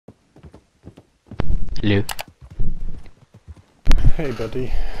Hello. Hey,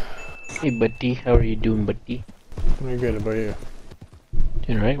 buddy. Hey, buddy. How are you doing, buddy? I'm good. About you?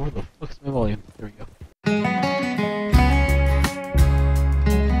 Doing alright. Where the fuck's my volume? There we go.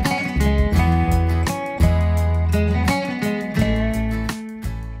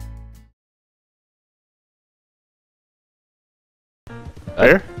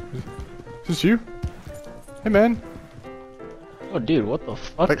 There? Is this you? Hey, man. Oh, dude, what the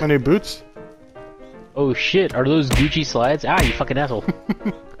fuck? Like my new boots? Oh shit, are those Gucci slides? Ah, you fucking asshole.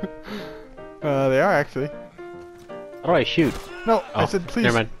 They are actually. How do I shoot? No, Oh, I said please.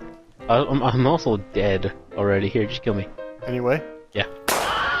 never mind. I'm also dead already. Here, just kill me. Anyway. Yeah.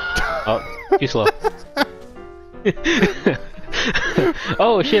 Oh, too slow.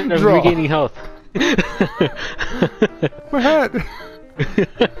 Oh shit, I'm Draw. regaining health. My hat!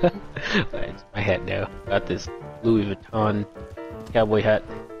 It's my hat now. Got this Louis Vuitton cowboy hat.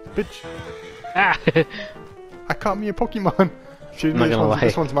 Bitch. Ah! I caught me a Pokemon. Shoot, I'm not gonna lie.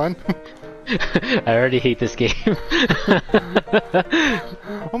 This one's mine. I already hate this game.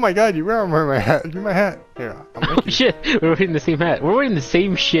 Oh my god, you wear my hat. Give me my hat. Here, I'll Oh make you. shit, we're wearing the same hat. We're wearing the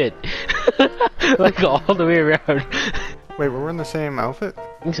same shit. Like all the way around. Wait, we're wearing the same outfit?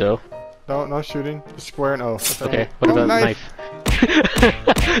 I think so. No, no shooting. Just square and O. Okay, what about the knife?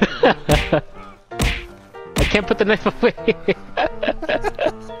 I can't put the knife away.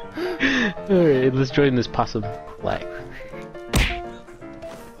 Alright, let's join this possum flag.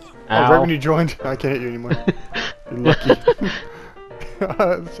 Oh, right when you joined, I can't hit you anymore. You're lucky.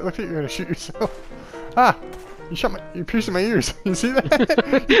 Looks like you're gonna shoot yourself. Ah! You pierced my ears. You see that?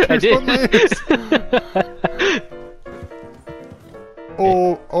 You I pierced both my ears.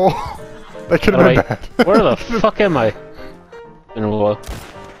 Oh, oh. That could have been bad. Where the fuck am I? In a while.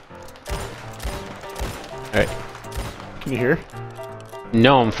 Alright. Can you hear?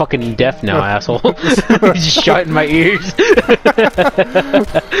 No, I'm fucking deaf now, asshole. You just shot in my ears. Do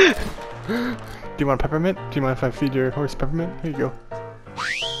you want peppermint? Do you mind if I feed your horse peppermint? Here you go.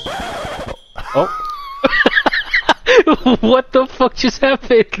 Oh. What the fuck just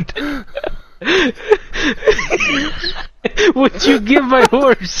happened? What'd you give my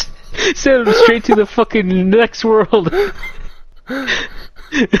horse? Send him straight to the fucking next world.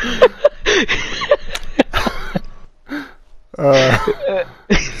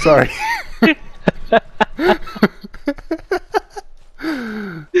 Sorry.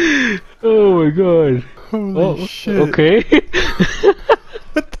 Oh my god. Holy shit. Okay.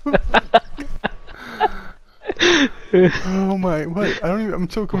 What the fuck? Oh my, what? I don't even, I'm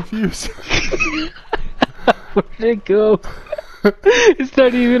so confused. Where'd it go? It's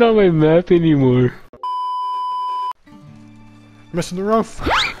not even on my map anymore. Missing the wrong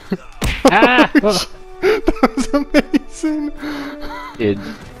Ah! That was amazing. Dude.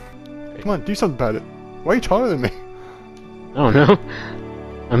 Come on, do something about it. Why are you taller than me? I don't know.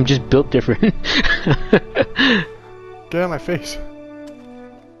 I'm just built different. Get out of my face.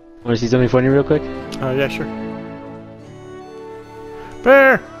 Wanna see something funny real quick? Yeah, sure.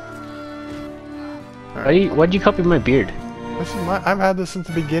 Bear! Why'd you copy my beard? This is my. I've had this since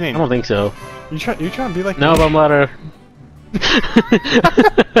the beginning. I don't think so. You trying to be like No, me? but I'm allowed to...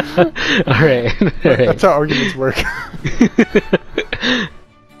 Alright. That's how arguments work.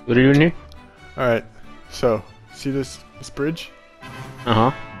 What are you doing here? Alright, so, see this bridge?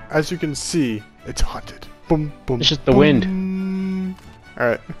 Uh-huh. As you can see, it's haunted. Boom, boom. It's just the wind.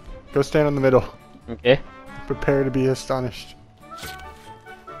 Alright, go stand in the middle. Okay. Prepare to be astonished.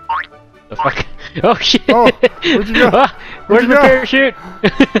 The fuck? Oh shit! Oh, where'd you go? Ah, where's my parachute?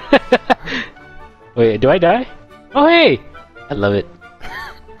 Wait, do I die? Oh hey! I love it.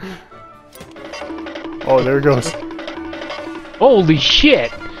 Oh, there it goes. Holy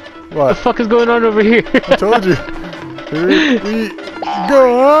shit! What? What the fuck is going on over here? I told you. Here we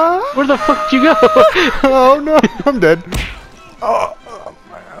go. Where the fuck did you go? Oh no, I'm dead. Oh,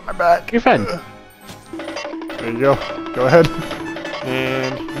 my back. You're fine. There you go. Go ahead.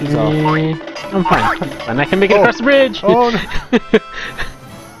 And he's off. I'm fine. And I can make it across the bridge! Oh no.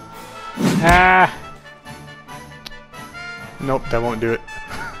 Ah! Nope, that won't do it.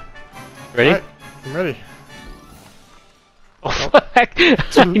 Ready? Right, I'm ready. Oh fuck! I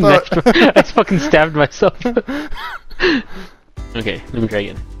just fucking stabbed myself. Okay, let me try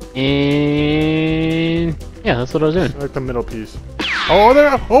again. And yeah, that's what I was doing. I like the middle piece. Oh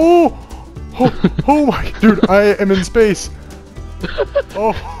there! Oh! Oh my! Dude, I am in space.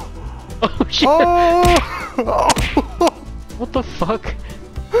 Oh! Oh shit! Oh! What the fuck?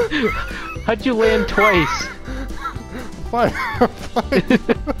 How'd you land twice? Fine. I'm fine.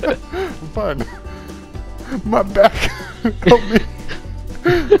 I'm fine. My back. Help me.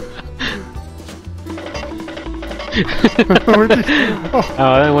 Where'd you... Oh,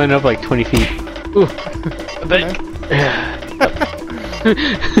 Oh, that went up like 20 feet. Ooh.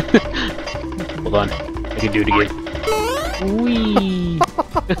 Hold on. I can do it again. Whee!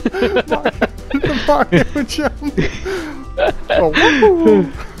 the Mario jump. Oh, woo.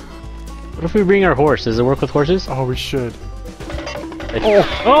 What if we bring our horse? Does it work with horses? Oh, we should.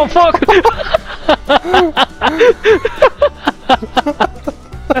 Oh fuck!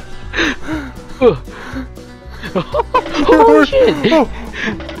 Oh shit! Oh,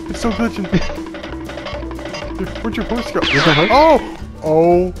 it's so glitching. Where'd your horse go? Is my horse? Oh!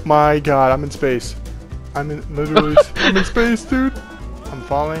 Oh my god, I'm in space. I'm in literally. I'm in space, dude. I'm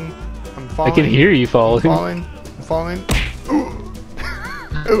falling. I'm falling. I can hear you falling. I'm falling.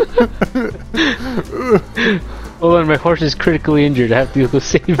 Hold on, my horse is critically injured. I have to go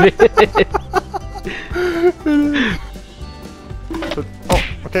save it. Oh,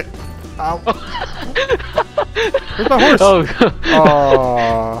 okay. Ow. Where's my horse? Oh.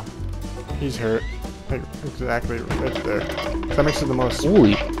 Aw. He's hurt. Like, exactly right there. That makes it the most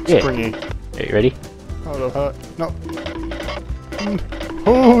Holy shit. springy. Are you ready? Oh, no.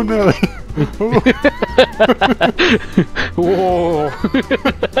 Oh, no. Whoa.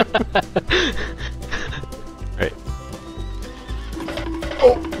 Alright.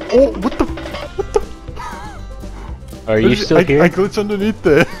 Oh, what the? Are you still here? I glitched underneath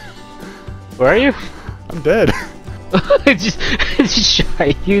there. Where are you? I'm dead. it just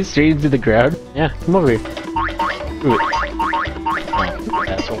shot you straight into the ground. Yeah, come over here. Ooh. Oh,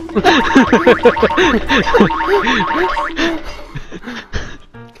 asshole.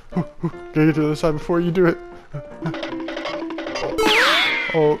 Gotta get to the other side before you do it.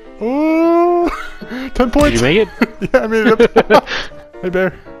 Oh. 10 points! Did you make it? Yeah, I made it up. Hey,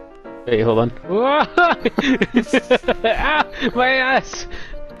 bear. Wait, hold on. Ah, my ass!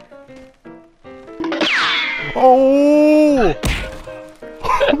 Oh!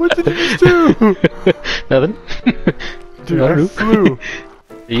 What did you do? Nothing. Dude, I flew.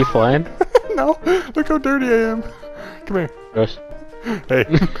 Are you flying? No, look how dirty I am. Come here. Gross. Hey.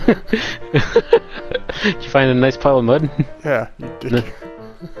 Did you find a nice pile of mud? Yeah, you dick.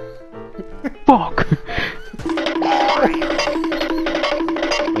 Fuck!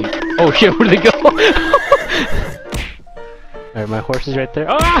 Oh shit, where'd they go? Alright, my horse is right there.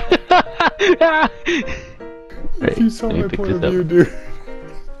 Ah! Right, You saw my point of view, dude.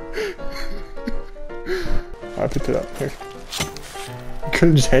 I picked it up. Here. You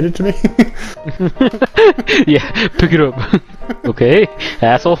couldn't just hand it to me? Yeah, pick it up. Okay,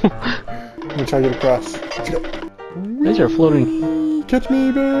 asshole. I'm gonna try to get across. Let's go. These are floating. Catch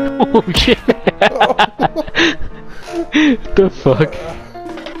me, bear! Oh shit! The fuck?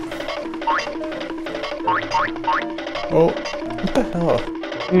 Oh, what the hell?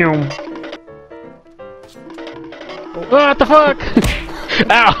 No. What the fuck?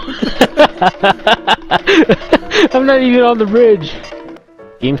 Ow! I'm not even on the bridge.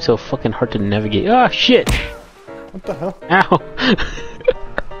 Game's so fucking hard to navigate. Ah, shit! What the hell? Ow!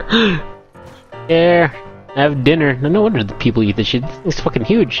 There. I have dinner. No wonder the people eat this shit. It's fucking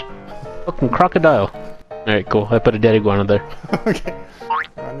huge. Fucking crocodile. Alright, cool. I put a dead iguana there. Okay.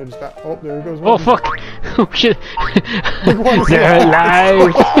 I noticed that. Oh, there it goes. Oh, fuck! Oh, shit! Iguana's They're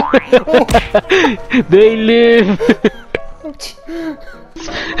alive! They live!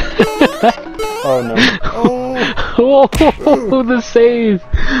 Oh no. Oh, the save!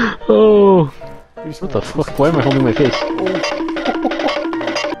 Oh. What the fuck? Why am I holding my face?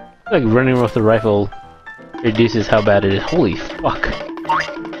 Like running with the rifle reduces how bad it is. Holy fuck.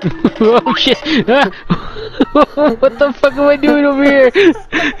 Oh shit! What the fuck am I doing over here?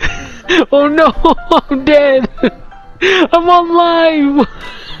 Oh no! I'm dead! I'm alive!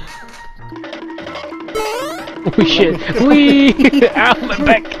 Oh shit! Wee! Ow, my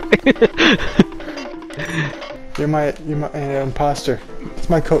back! You're my imposter. It's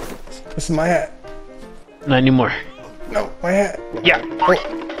my coat. This is my hat. Not anymore. No, my hat. Yeah. Oh, what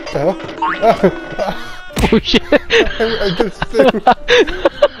the hell? Oh shit! I did it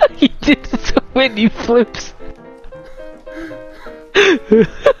too. He did so many flips.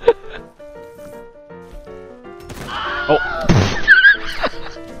 Oh.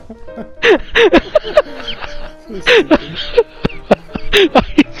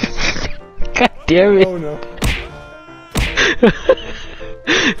 God damn it. Oh no.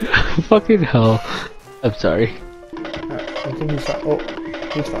 Fucking hell. I'm sorry. I think he's fine. Oh,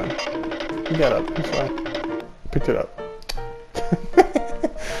 he's fine. He got up. He's fine. Picked it up.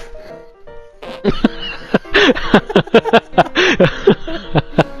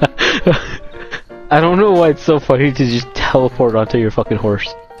 I don't know why it's so funny to just teleport onto your fucking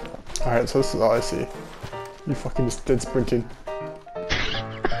horse. Alright, so this is all I see. You fucking just dead sprinting.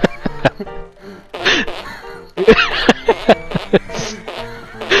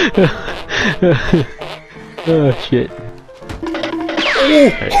 Oh shit.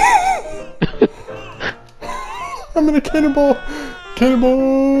 I'm in a cannonball!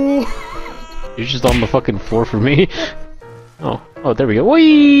 Cannonball! You're just on the fucking floor for me. Oh, there we go.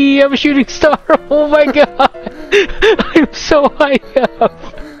 Whee! I'm a shooting star! Oh my god! I'm so high up!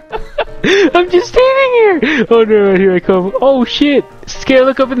 I'm just standing here! Oh no, here I come. Oh shit! Scare,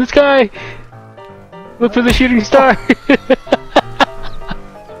 look up in the sky! Look for the shooting star!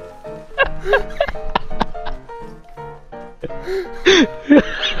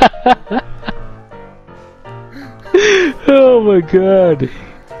 Oh my god!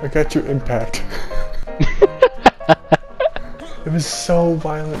 I got your impact. It was so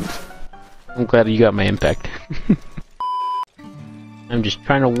violent. I'm glad you got my impact. I'm just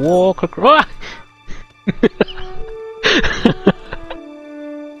trying to walk across.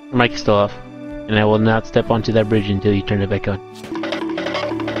 Mic's still off, and I will not step onto that bridge until you turn it back on.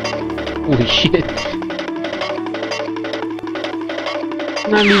 Holy shit!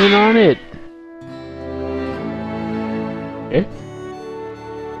 Not even on it. Okay.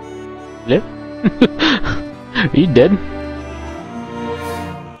 Hello? Are you dead?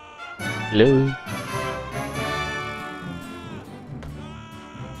 Hello?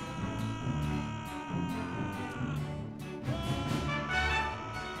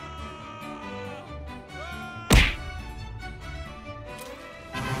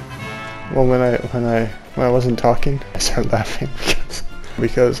 Well, when I wasn't talking, I started laughing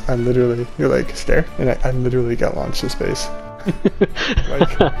because I literally, you're like, stare, and I literally got launched in space.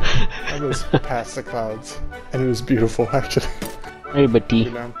 Like, I was past the clouds, and it was beautiful, actually. Hey, buddy.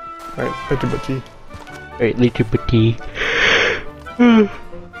 You know? Right, later, buddy. Alright, later, buddy.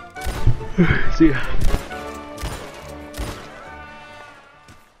 See ya.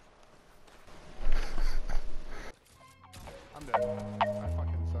 I'm dead. I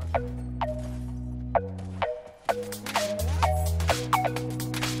fucking suck.